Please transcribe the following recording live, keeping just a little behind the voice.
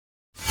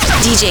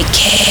DJ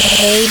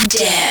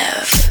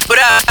K-Dev. What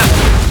up?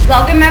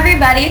 Welcome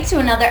everybody to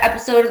another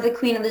episode of the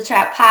Queen of the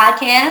Trap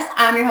podcast.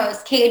 I'm your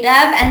host K-Dev,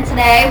 and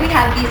today we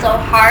have Veezo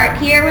Hart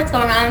here. What's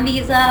going on,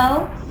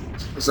 Veezo?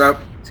 What's up?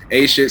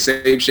 A shit,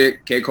 same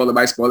shit. Can't call it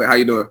by spoil it. How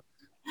you doing?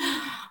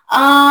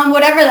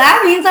 Whatever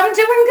that means, I'm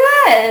doing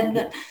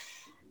good.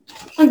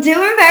 I'm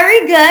doing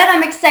very good.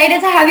 I'm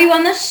excited to have you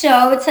on the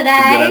show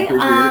today.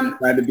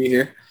 Glad to be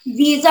here.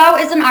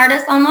 Veezo is an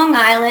artist on Long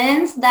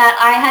Island that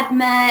I had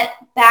met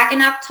back in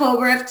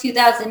October of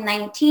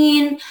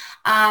 2019.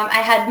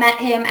 I had met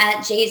him at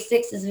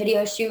J6's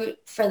video shoot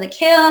for The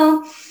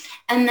Kill.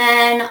 And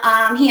then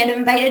he had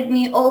invited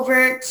me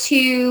over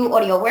to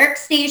Audio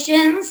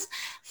Workstations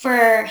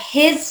for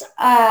his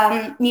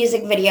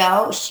music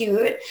video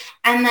shoot.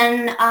 And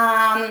then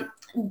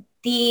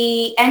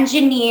the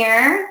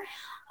engineer,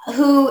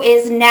 who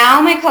is now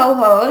my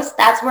co-host,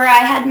 that's where I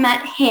had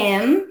met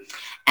him.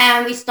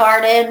 And we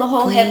started the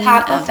whole hip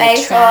hop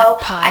buffet. So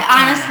I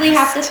honestly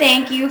have to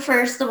thank you,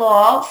 first of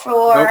all,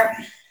 for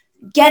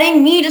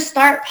getting me to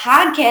start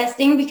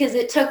podcasting, because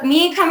it took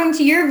me coming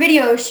to your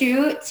video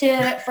shoot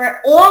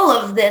for all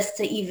of this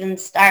to even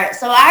start.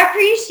 So I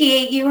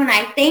appreciate you and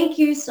I thank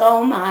you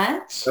so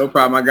much. No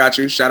problem. I got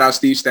you. Shout out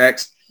Steve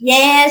Stacks.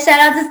 Yeah, shout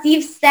out to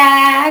Steve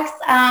Stacks.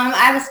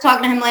 I was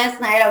talking to him last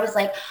night. I was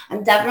like,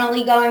 I'm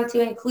definitely going to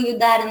include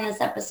that in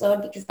this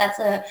episode because that's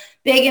a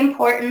big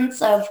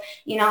importance of,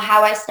 you know,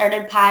 how I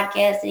started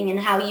podcasting and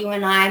how you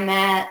and I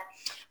met.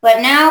 But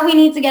now we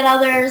need to get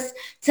others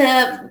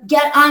to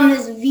get on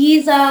this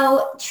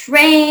Veezo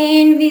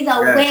train,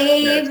 Veezo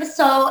wave. Yes.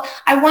 So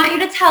I want you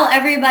to tell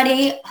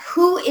everybody,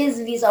 who is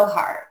Veezo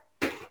Hart?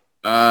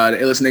 The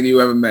illest nigga you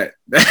ever met.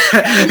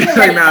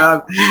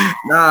 Veezo,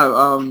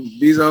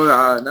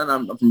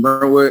 I'm from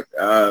Brentwood,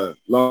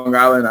 Long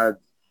Island.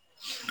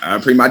 I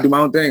pretty much do my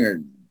own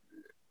thing.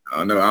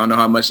 I don't know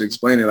how much to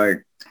explain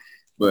it,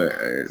 but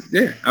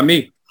yeah, I'm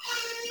me.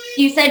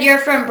 You said you're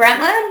from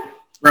Brentwood?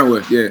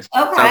 Brentwood, yeah.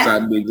 Okay.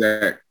 Southside to be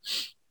exact.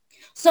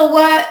 So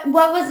what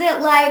was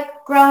it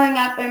like growing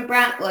up in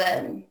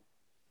Brentwood?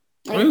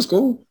 It was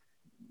cool.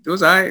 It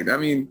was all right. I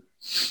mean,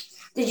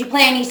 did you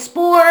play any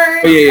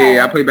sports? Oh,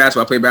 yeah. I played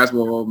basketball. I played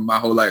basketball my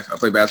whole life. I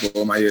played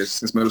basketball all my years,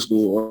 since middle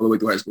school all the way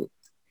through high school.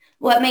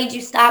 What made you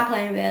stop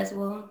playing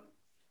basketball?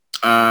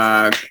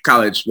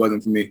 College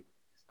wasn't for me.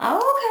 Oh,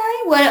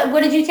 okay.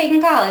 What did you take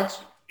in college?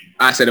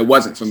 I said it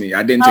wasn't for me.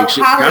 I didn't take shit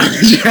in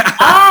college.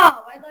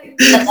 Oh, I thought you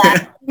said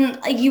that.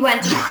 You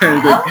went to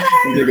college.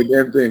 You did a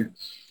damn thing.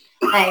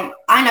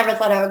 I never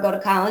thought I would go to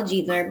college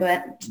either,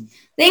 but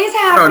things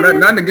happen. No,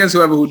 nothing against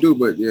whoever who do,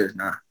 but yeah,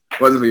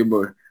 wasn't for your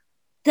boy.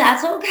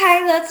 That's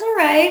okay. That's all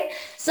right.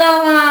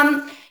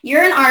 So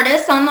you're an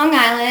artist on Long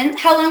Island.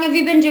 How long have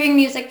you been doing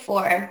music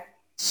for?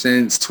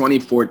 Since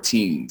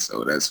 2014.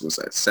 So that's,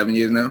 7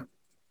 years now?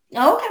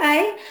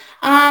 Okay.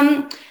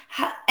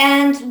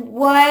 And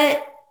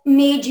what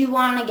made you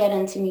want to get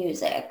into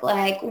music?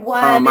 Like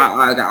what?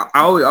 I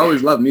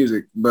always loved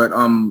music, but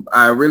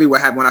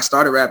what happened when I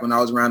started rapping, I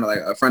was around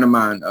a friend of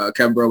mine,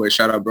 Kevin Broadway,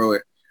 shout out Broadway.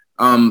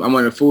 I'm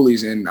one of the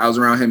Foolies, and I was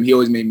around him. He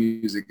always made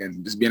music,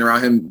 and just being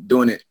around him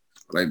doing it,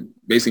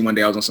 basically one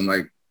day I was on some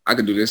I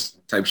could do this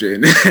type shit,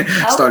 and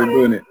started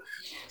doing it.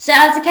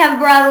 Shout out to Kevin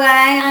Broadway.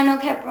 I know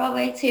Kevin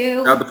Broadway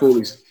too. Shout out the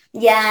Foolies.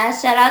 Yeah,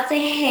 shout out to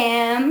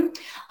him.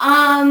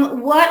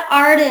 What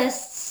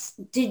artists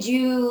did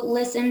you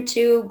listen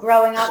to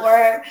growing up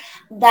or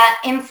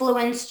that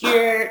influenced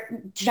your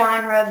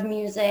genre of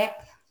music?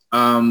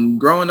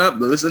 Growing up,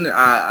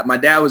 my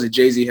dad was a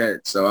Jay-Z head,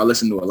 so I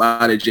listened to a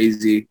lot of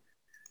Jay-Z.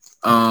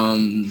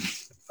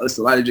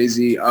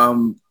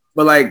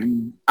 But I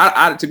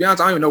to be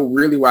honest, I don't even know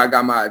really where I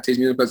got my taste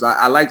in music, because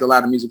I liked a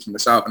lot of music from the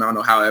South, and I don't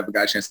know how I ever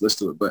got a chance to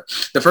listen to it. But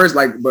the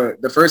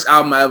first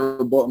album I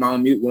ever bought with my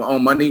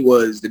own money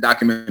was The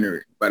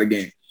Documentary by The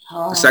Game.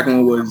 The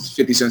second one was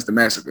 50 Cent's The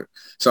Massacre.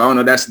 So I don't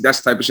know. That's the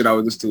type of shit I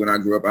was listening to when I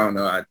grew up. I don't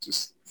know.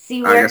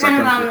 We're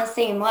kind of on the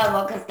same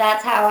level, because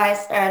that's how I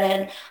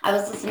started. I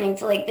was listening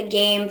to The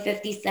Game,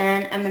 50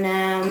 Cent,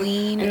 Eminem,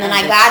 and then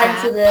I got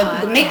into the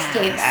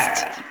mixtape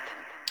era.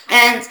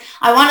 And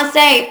I want to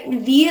say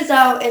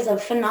Veezo is a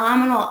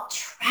phenomenal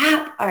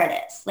trap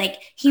artist.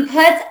 He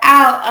puts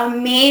out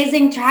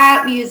amazing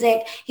trap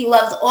music. He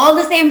loves all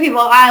the same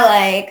people I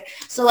like.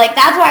 So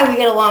that's why we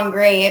get along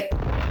great.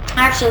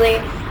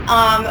 Actually,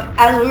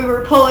 as we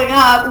were pulling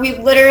up, we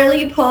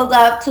literally pulled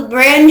up to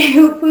brand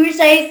new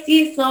Pusha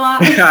T song.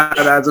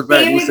 That's a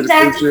fact. Same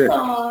exact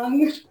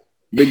song.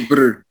 Big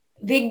brr.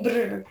 Big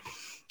brr.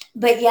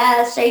 But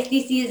yeah,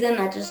 Shiesty season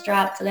that just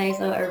dropped today,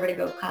 so everybody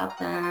go cop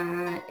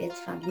that. It's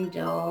fucking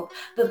dope.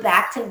 But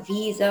back to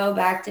Veezo.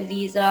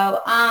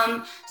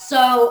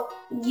 So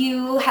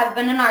you have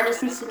been an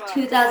artist since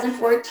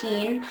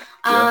 2014.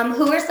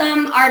 Who are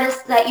some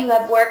artists that you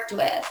have worked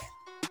with?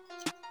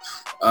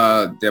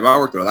 I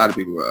worked with a lot of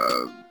people.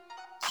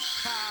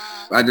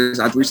 I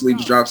recently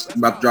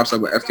about to drop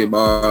stuff with FK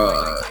Ball,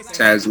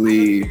 Taz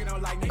Lee,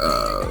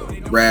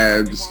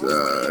 Rabs,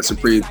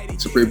 Supreme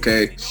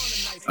K,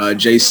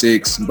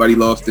 J6, Buddy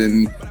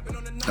Lofton,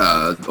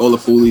 All the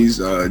Foolies,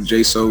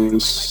 J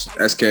Sos,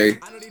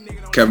 SK,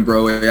 Kevin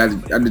Bro.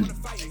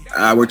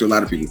 I worked with a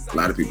lot of people. A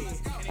lot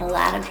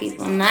of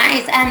people.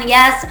 Nice. And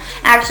yes,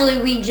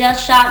 actually, we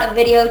just shot a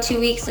video 2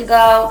 weeks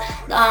ago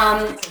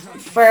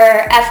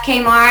for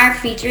FK Mar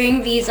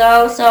featuring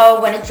Veezo.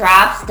 So when it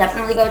drops,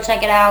 definitely go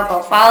check it out.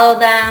 Go follow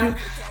them.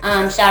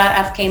 Shout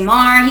out FK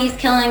Mar. He's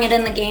killing it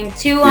in the game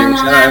too on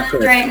the left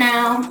right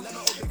now.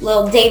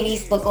 Little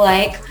Davies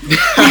lookalike.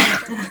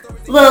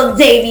 Little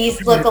Davies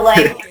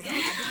lookalike.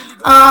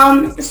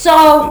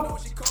 So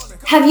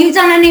have you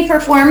done any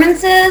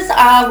performances?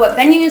 What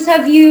venues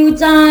have you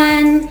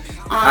done?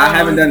 I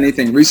haven't done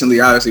anything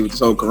recently, obviously, with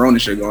this whole Corona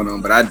shit going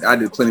on. But I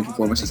did plenty of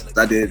performances.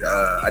 I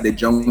did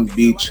Jones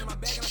Beach.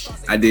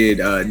 I did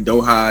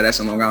Doha, that's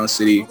in Long Island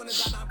City.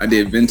 I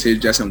did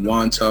Vintage, that's in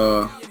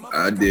Wantagh.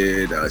 I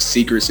did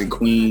Secrets in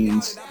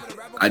Queens.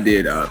 I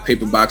did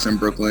Paper Box in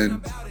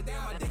Brooklyn.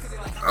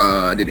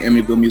 I did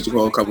Amityville Music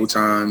Hall a couple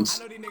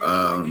times.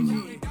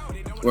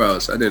 Where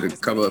else? I did a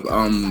couple of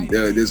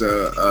there's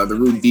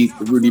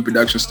the Rudy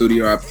Production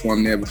Studio. I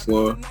performed there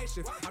before.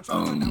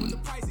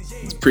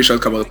 Pretty sure a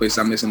couple of places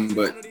I'm missing,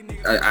 but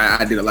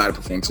I did a lot of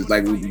performances.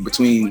 Like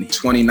between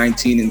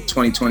 2019 and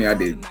 2020, I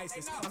did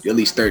at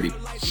least 30.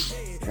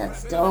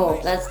 That's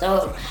dope. That's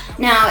dope.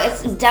 Now,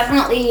 it's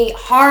definitely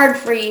hard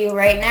for you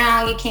right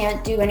now. You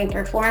can't do any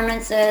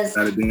performances.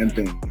 Not a damn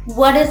thing.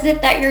 What is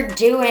it that you're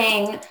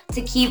doing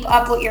to keep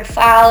up with your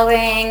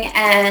following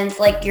and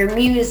like your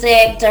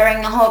music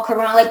during the whole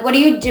Corona? Like, what are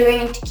you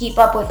doing to keep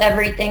up with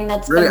everything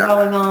that's been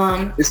going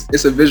on?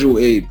 It's a visual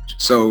age.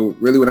 So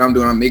really what I'm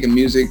doing, I'm making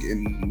music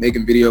and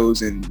making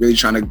videos and really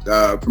trying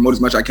to promote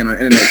as much as I can on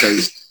the internet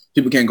because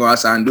people can't go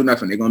outside and do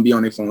nothing. They're going to be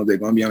on their phones. They're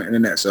going to be on the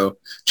internet. So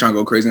trying to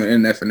go crazy on the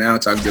internet for now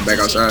until I can get back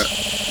outside.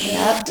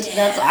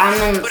 Yep,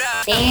 I'm in the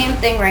same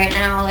thing right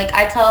now. Like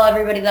I tell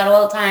everybody that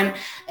all the time.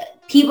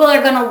 People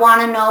are going to want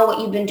to know what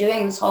you've been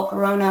doing this whole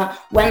Corona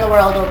when the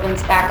world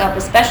opens back up,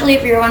 especially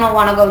if you're going to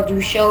want to go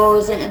do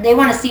shows and they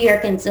want to see your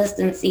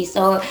consistency.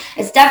 So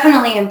it's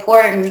definitely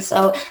important.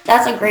 So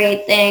that's a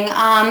great thing.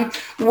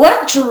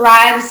 What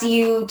drives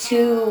you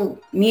to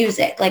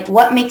music? Like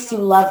what makes you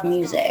love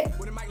music?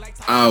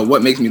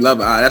 What makes me love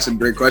it? That's a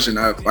great question.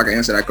 If I can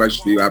answer that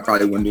question for you, I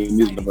probably wouldn't do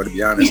music before, to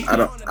be honest. I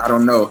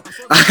don't know.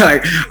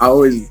 I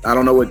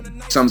don't know what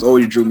something's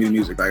always drew me to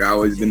music. Like I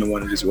always been the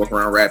one to just walk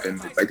around rapping.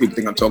 Like people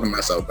think I'm talking to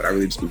myself, but I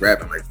really just be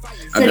rapping. Like,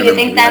 so do you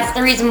think that's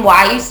the reason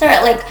why you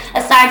started? Like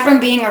aside from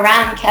being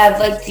around Kev,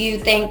 like do you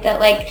think that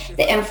like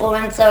the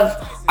influence of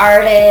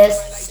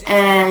artists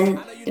and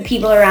the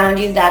people around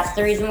you, that's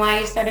the reason why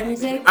you started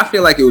music? I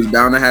feel like it was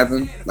bound to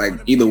happen. Like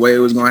either way it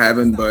was going to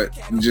happen, but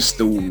just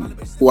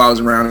who I was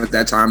around at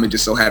that time, it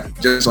just so happened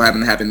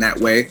to happen that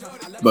way.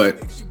 But I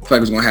feel like it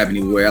was going to happen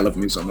either way. I love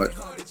music so much.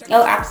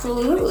 Oh,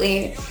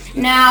 absolutely.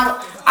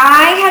 Now,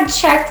 I had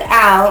checked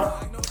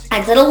out,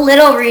 I did a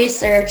little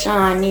research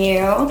on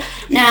you.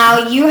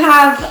 Now, you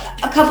have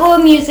a couple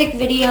of music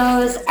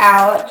videos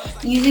out.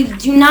 You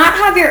do not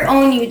have your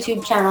own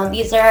YouTube channel.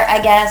 These are,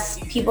 I guess,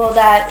 people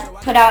that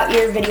put out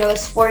your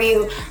videos for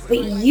you.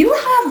 But you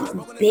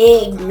have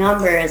big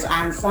numbers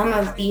on some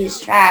of these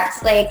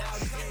tracks. Like,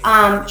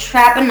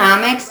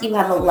 Traponomics, you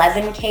have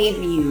 11K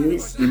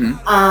views.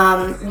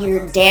 Mm-hmm.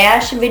 Your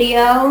Dash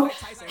video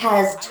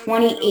has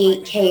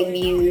 28K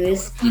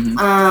views.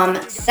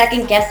 Mm-hmm.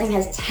 Second Guessing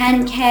has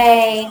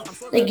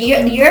 10K. Like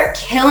you're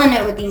killing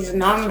it with these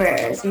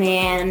numbers,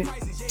 man.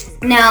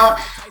 Now,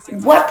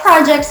 what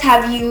projects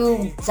have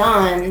you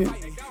done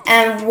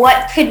and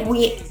what could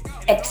we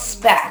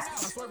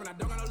expect?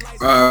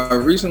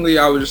 Recently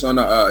I was just on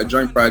a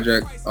joint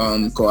project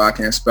called I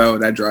Can't Spell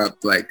that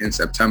dropped like in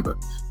September.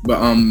 But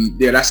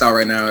yeah, that's out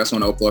right now. That's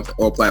on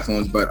all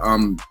platforms. But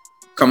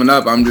coming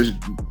up, I'm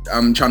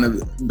trying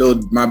to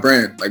build my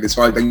brand. Like as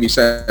far as like you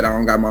said, I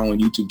don't got my own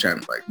YouTube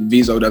channel. Like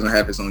Veezo doesn't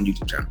have his own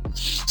YouTube channel.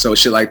 So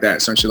shit like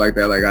that, some shit like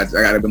that. Like I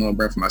gotta build my own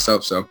brand for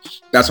myself. So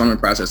that's what I'm in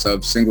the process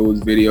of.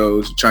 Singles,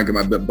 videos, trying to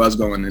get my buzz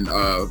going. And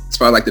as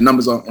far as like the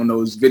numbers on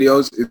those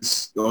videos,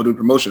 it's all do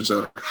promotion.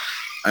 So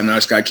I know I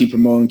just gotta keep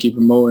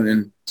promoting,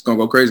 and it's gonna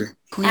go crazy.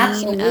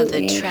 Absolutely. Of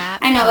the Trap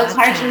I know it's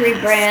hard to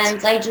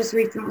rebrand. I just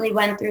recently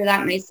went through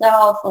that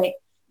myself. Like,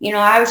 you know,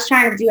 I was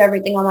trying to do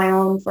everything on my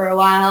own for a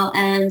while,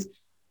 and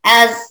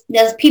as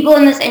people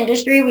in this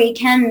industry, we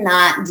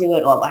cannot do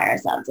it all by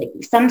ourselves. Like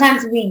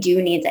sometimes we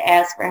do need to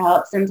ask for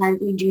help.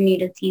 Sometimes we do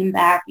need a team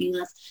backing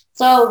us.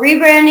 So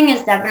rebranding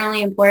is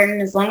definitely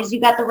important. As long as you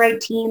got the right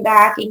team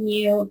backing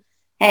you,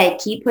 hey,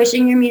 keep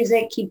pushing your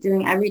music, keep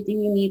doing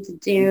everything you need to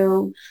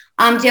do.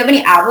 Do you have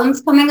any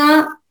albums coming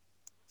up?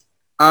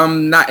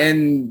 Not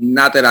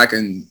that I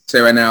can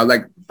say right now.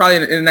 Like probably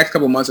in the next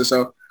couple months or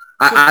so.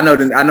 I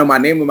know my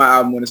name of my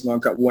album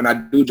when I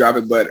do drop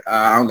it, but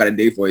I don't got a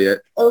date for it yet.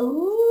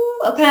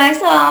 Oh, okay.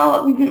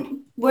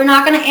 So we're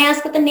not gonna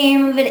ask what the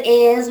name of it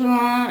is. We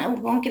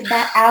won't give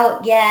that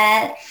out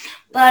yet.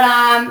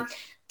 But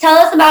tell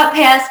us about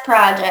past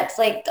projects.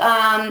 Like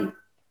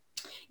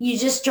you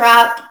just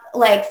dropped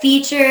like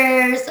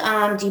features.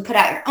 Do you put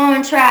out your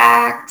own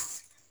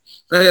tracks?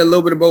 Yeah, a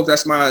little bit of both.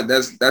 That's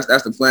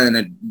the plan.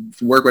 And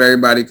work with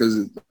everybody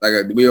because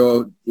like we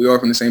all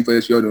from the same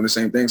place. We all doing the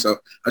same thing. So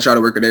I try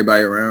to work with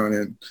everybody around,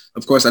 and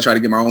of course I try to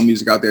get my own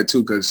music out there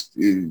too because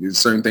there's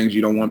certain things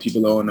you don't want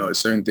people to know.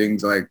 Certain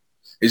things like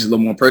it's just a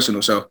little more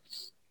personal. So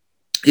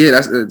yeah,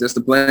 that's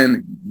the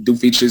plan. Do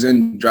features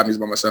and drop music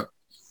by myself.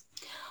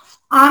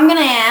 I'm gonna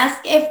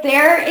ask if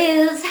there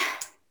is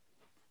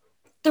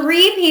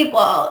 3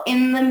 people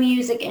in the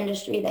music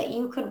industry that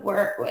you could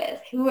work with.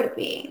 Who would it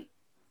be?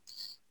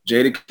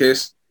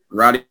 Jadakiss,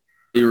 Roddy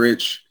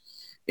Rich,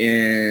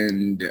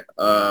 and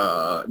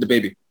the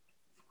baby.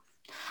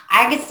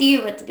 I could see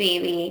you with the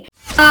baby.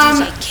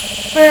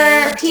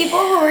 For people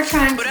who are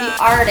trying to be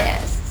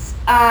artists,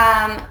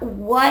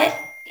 what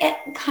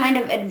kind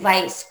of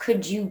advice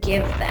could you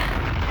give them?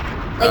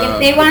 Like if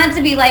they wanted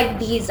to be like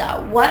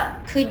Veezo,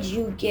 what could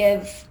you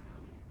give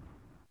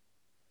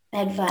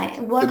advice?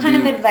 What kind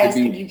of advice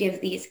could you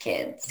give these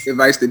kids?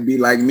 Advice to be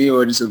like me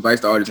or just advice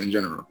to artists in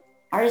general?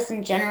 Artists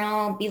in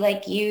general, be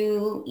like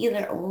you,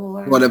 either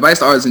or. Well, the advice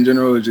to artists in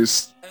general is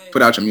just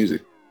put out your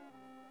music.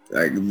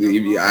 Like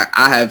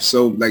I have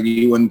like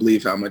you wouldn't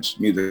believe how much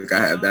music I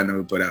have that I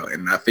never put out,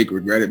 and I fake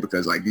regret it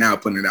because like now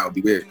putting it out would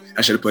be weird.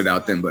 I should have put it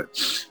out then, but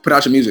put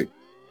out your music.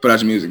 Put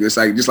out your music. It's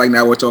like just like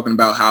now we're talking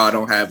about how I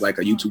don't have like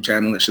a YouTube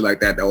channel and shit like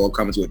that. That all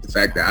comes with the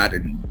fact that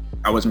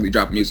I wasn't really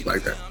dropping music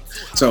like that.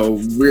 So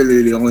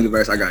really the only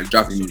advice I got is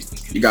dropping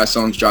music. You got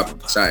songs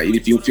dropping. Sorry,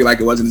 if you feel like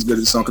it wasn't as good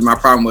as a song, because my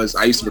problem was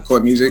I used to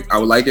record music, I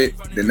would like it.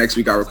 The next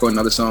week I record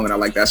another song and I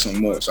like that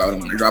song more. So I don't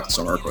want to drop the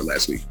song I recorded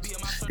last week.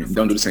 And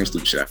don't do the same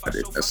stupid shit I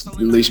did. That's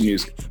release your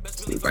music.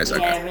 That's the advice I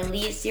got.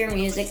 Release your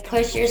music,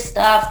 push your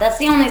stuff. That's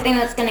the only thing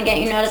that's gonna get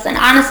you noticed. And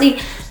honestly,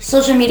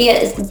 social media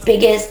is the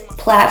biggest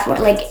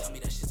platform. Like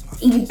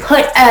you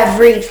put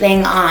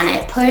everything on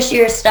it, push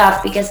your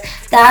stuff, because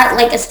that,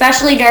 like,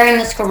 especially during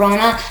this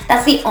corona,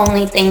 that's the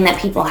only thing that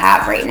people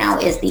have right now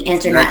is the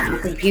internet and the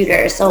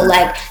computer. So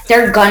like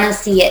they're gonna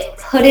see it,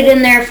 put it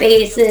in their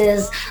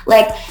faces.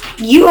 Like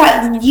you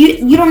don't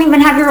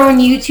even have your own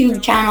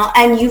YouTube channel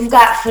and you've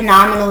got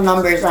phenomenal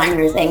numbers on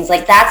your things.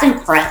 Like that's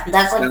impressive.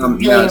 That's like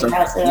really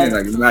impressive. Yeah,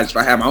 like imagine if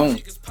I had my own.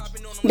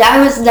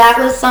 That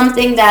was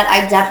something that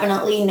I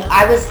definitely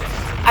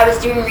I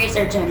was doing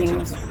research and I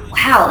was like,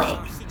 wow,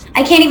 like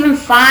I can't even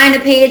find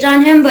a page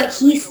on him, but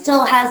he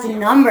still has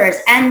numbers,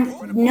 and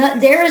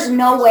there is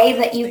no way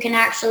that you can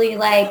actually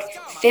like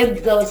fib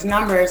those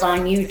numbers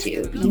on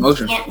YouTube.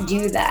 You can't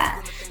do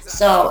that.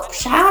 So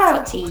shout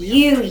out to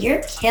you.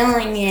 You're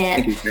killing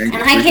it. Thank you.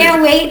 And I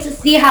can't wait to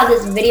see how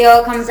this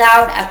video comes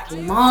out at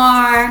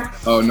Mar.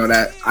 Oh no,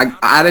 that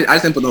I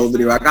didn't put the whole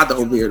video. I got the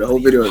whole video. The whole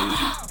video.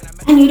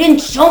 And you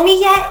didn't show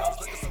me yet?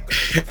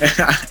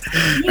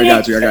 I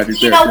got you.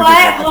 You know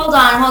what? Hold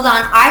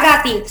on. I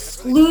got the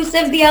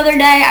exclusive the other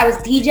day. I was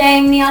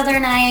DJing the other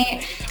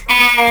night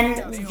and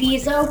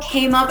Veezo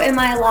came up in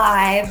my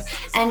live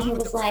and he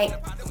was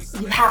like,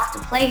 you have to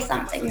play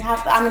something.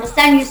 I'm going to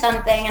send you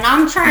something. And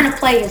I'm trying to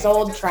play his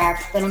old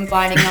tracks that I'm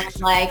finding on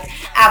like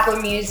Apple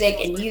Music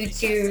and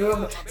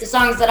YouTube, the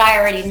songs that I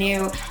already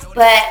knew.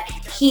 But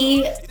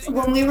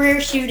when we were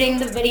shooting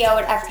the video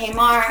at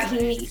FKMR,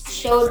 he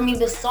showed me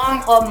this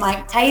song called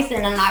Mike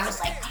Tyson. And I was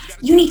like,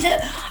 you need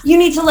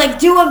to like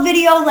do a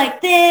video like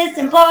this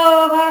and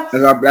blah, blah,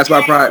 blah. That's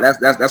my pride.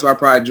 That's my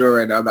pride joy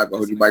right now. I'm not going to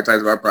hold you. Mike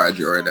Tyson, my pride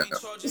joy right now.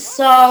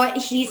 So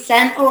he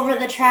sent over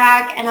the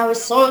track and I was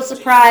so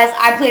surprised.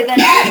 I played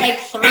that like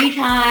 3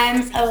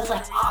 times. I was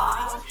like,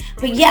 oh.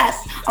 But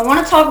yes, I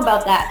want to talk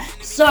about that.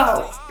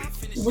 So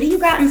what do you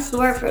got in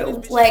store for,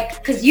 like,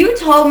 because you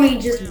told me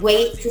just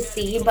wait to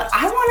see, but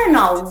I want to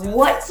know,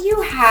 what do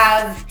you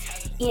have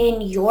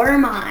in your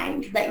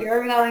mind that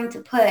you're going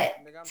to put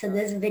to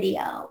this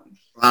video?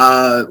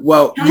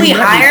 Well, can we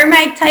hire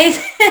Mike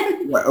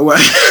Tyson? What?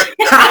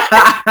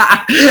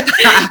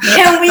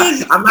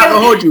 I'm not gonna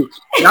hold you.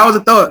 That was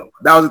a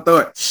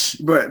thought.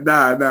 But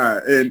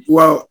nah. And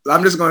well,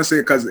 I'm just gonna say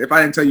it because if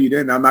I didn't tell you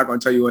then, I'm not gonna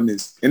tell you in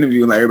this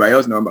interview like everybody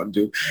else know I'm about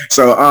to do.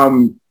 So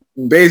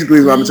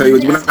basically what I'm gonna tell you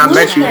is when I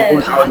met you,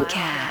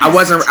 I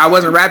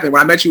wasn't rapping.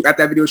 When I met you at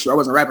that video shoot, I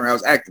wasn't rapping. I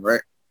was acting,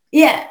 right?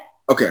 Yeah.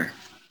 Okay.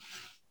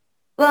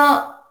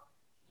 Well,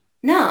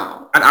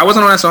 no. I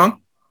wasn't on that song.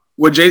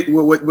 With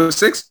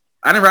 6?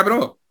 I didn't rap at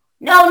all.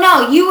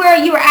 No, you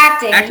were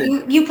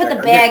acting. You put the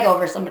bag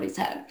over somebody's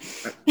head.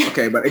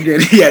 Okay, but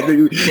again, yes,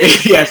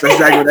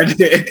 exactly what I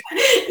did.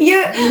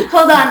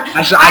 Hold on.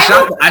 I shot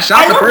the first one.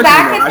 I look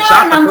back at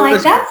that and I'm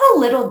like, that's a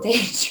little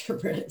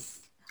dangerous.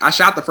 I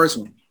shot the first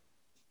one.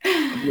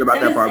 I about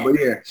that part, but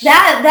yeah.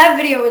 That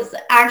video was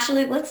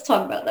actually, let's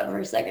talk about that for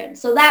a second.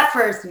 So that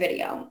first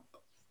video,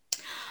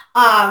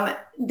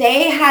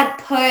 they had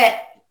put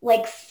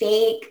like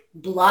fake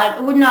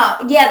blood.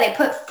 They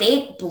put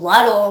fake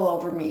blood all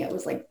over me. It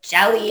was like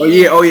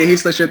jelly. Oh yeah, he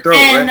slit your throat.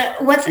 And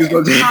right? What's it?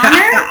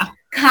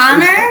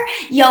 Connor?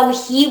 Yo,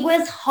 he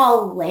was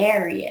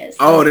hilarious.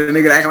 Oh, the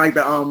nigga acting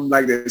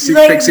like the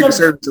fake Secret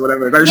Service or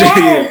whatever.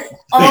 Yes.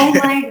 Oh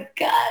my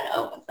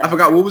god. I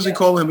forgot what was we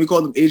calling him. We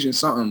called him Agent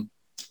something.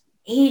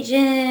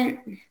 Agent.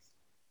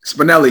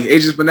 Spinelli,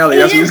 Agent Spinelli.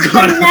 That's what he's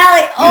calling.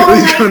 Spinelli. Oh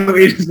he's calling him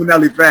Agent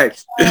Spinelli.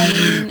 Facts.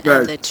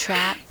 The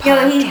Trap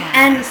Podcast.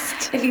 And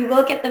if you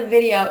look at the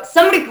video,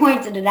 somebody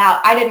pointed it out.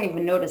 I didn't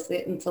even notice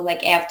it until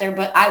like after,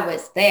 but I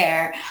was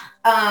there.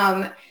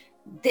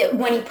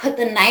 When he put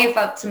the knife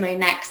up to my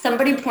neck,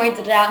 somebody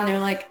pointed it out and they're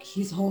like,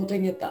 he's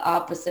holding it the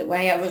opposite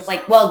way. I was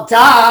like, well,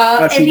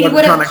 duh. If he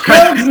would have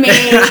killed me,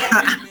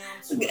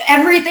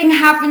 everything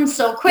happened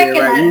so quick in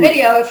that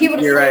video. If he would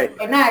have slit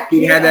my neck.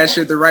 He had that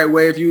shit the right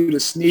way. If you would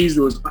have sneezed,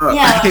 it was up.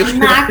 Yeah,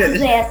 knocked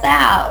his ass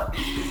out.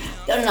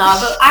 No,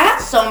 but I had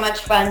so much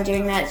fun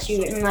doing that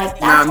shoot. And like,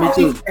 that's how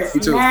we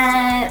first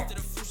met.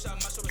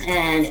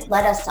 And it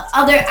led us to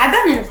I've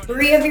been in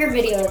 3 of your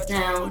videos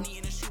now.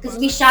 Because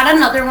we shot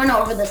another one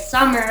over the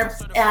summer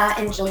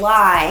in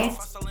July.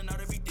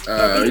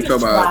 You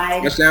talking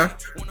about Touchdown?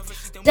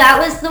 That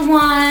was the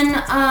one.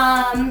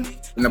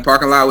 In the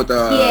parking lot with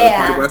the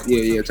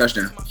yeah,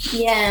 Touchdown.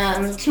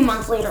 Yeah, 2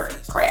 months later, it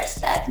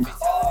crashed that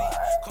car.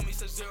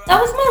 That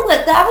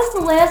was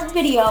the last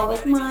video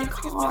with my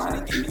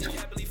car.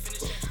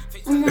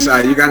 It's all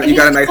right. You got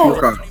a nice new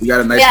car. You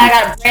got a nice. I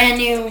got a brand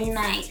new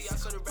nice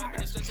car.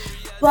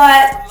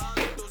 But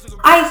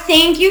I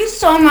thank you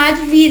so much,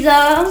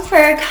 Veezo,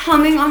 for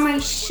coming on my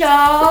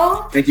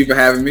show. Thank you for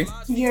having me.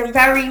 You're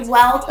very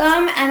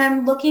welcome, and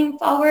I'm looking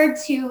forward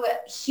to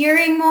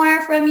hearing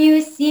more from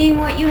you, seeing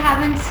what you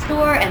have in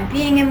store, and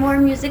being in more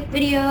music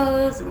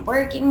videos and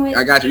working with you.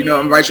 I got you. You know,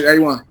 I'm right to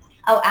everyone.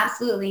 Oh,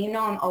 absolutely. You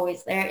know I'm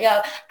always there.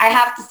 Yo, I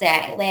have to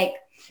say, like,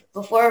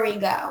 before we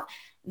go,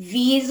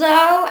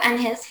 Veezo and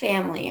his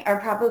family are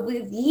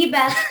probably the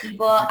best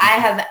people I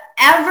have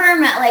ever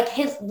met. Like,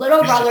 his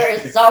little brother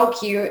is so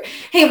cute.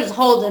 He was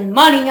holding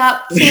money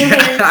up to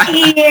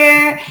his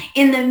ear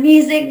in the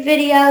music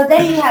video.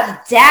 Then you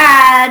have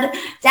Dad.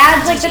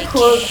 Dad's like the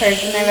coolest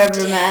person I've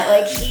ever met.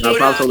 Like,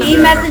 he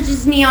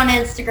messages me on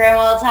Instagram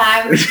all the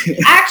time.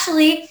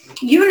 Actually,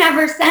 you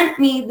never sent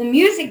me the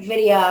music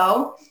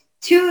video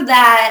to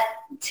that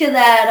song.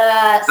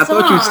 I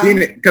thought you'd seen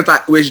it because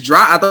it's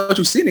dry. I thought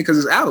you'd seen it because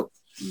it's out.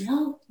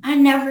 No, I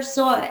never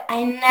saw it.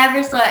 And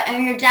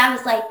your dad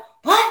was like,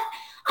 what?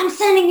 I'm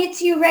sending it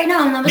to you right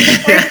now. And that was the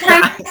first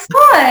time I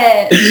saw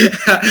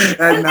it.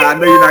 I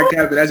know you're not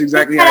capping. That's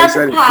exactly how I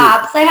said it.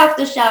 Pops. I have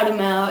to shout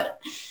him out.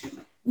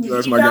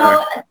 That's my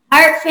guy.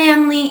 Hart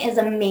family is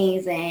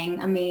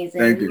amazing. Amazing.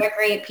 Thank you. You're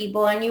great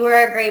people and you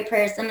are a great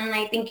person. And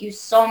I thank you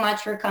so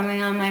much for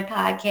coming on my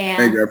podcast.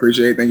 Thank you. I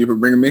appreciate it. Thank you for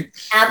bringing me.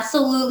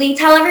 Absolutely.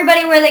 Tell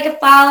everybody where they can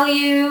follow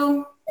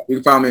you. You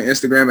can follow me on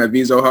Instagram at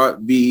Veezo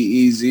Hart,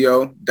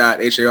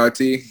 VEEZO.HART.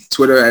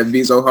 Twitter at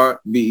Veezo Hart,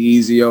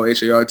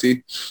 VEEZO.HART.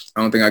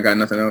 I don't think I got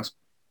nothing else.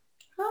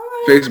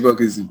 Right. Facebook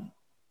is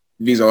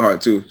Veezo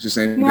Hart too. It's the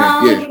same thing.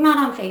 No, you're not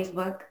on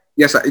Facebook.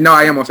 Yes, I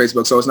am on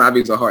Facebook, so it's not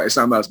Veezo Hart. It's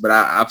something else, but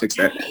I'll fix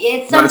that.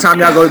 By the time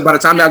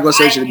y'all go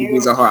search it, it'll be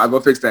Veezo Hart. I'll go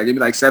fix that. Give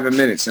me like 7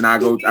 minutes, and I'll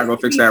go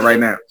fix that right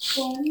now.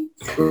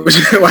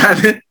 What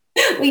happened?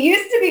 We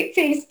used to be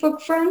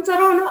Facebook friends. I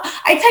don't know.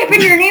 I type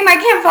in your name. I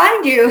can't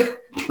find you.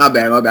 My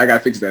bad. I got to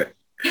fix that.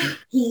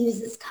 He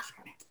uses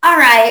government. All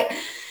right.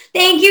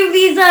 Thank you,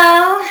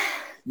 Veezo.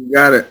 You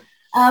got it.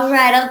 All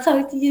right. I'll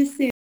talk to you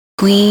soon.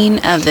 Queen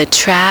of the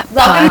Trap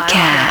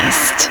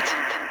Podcast.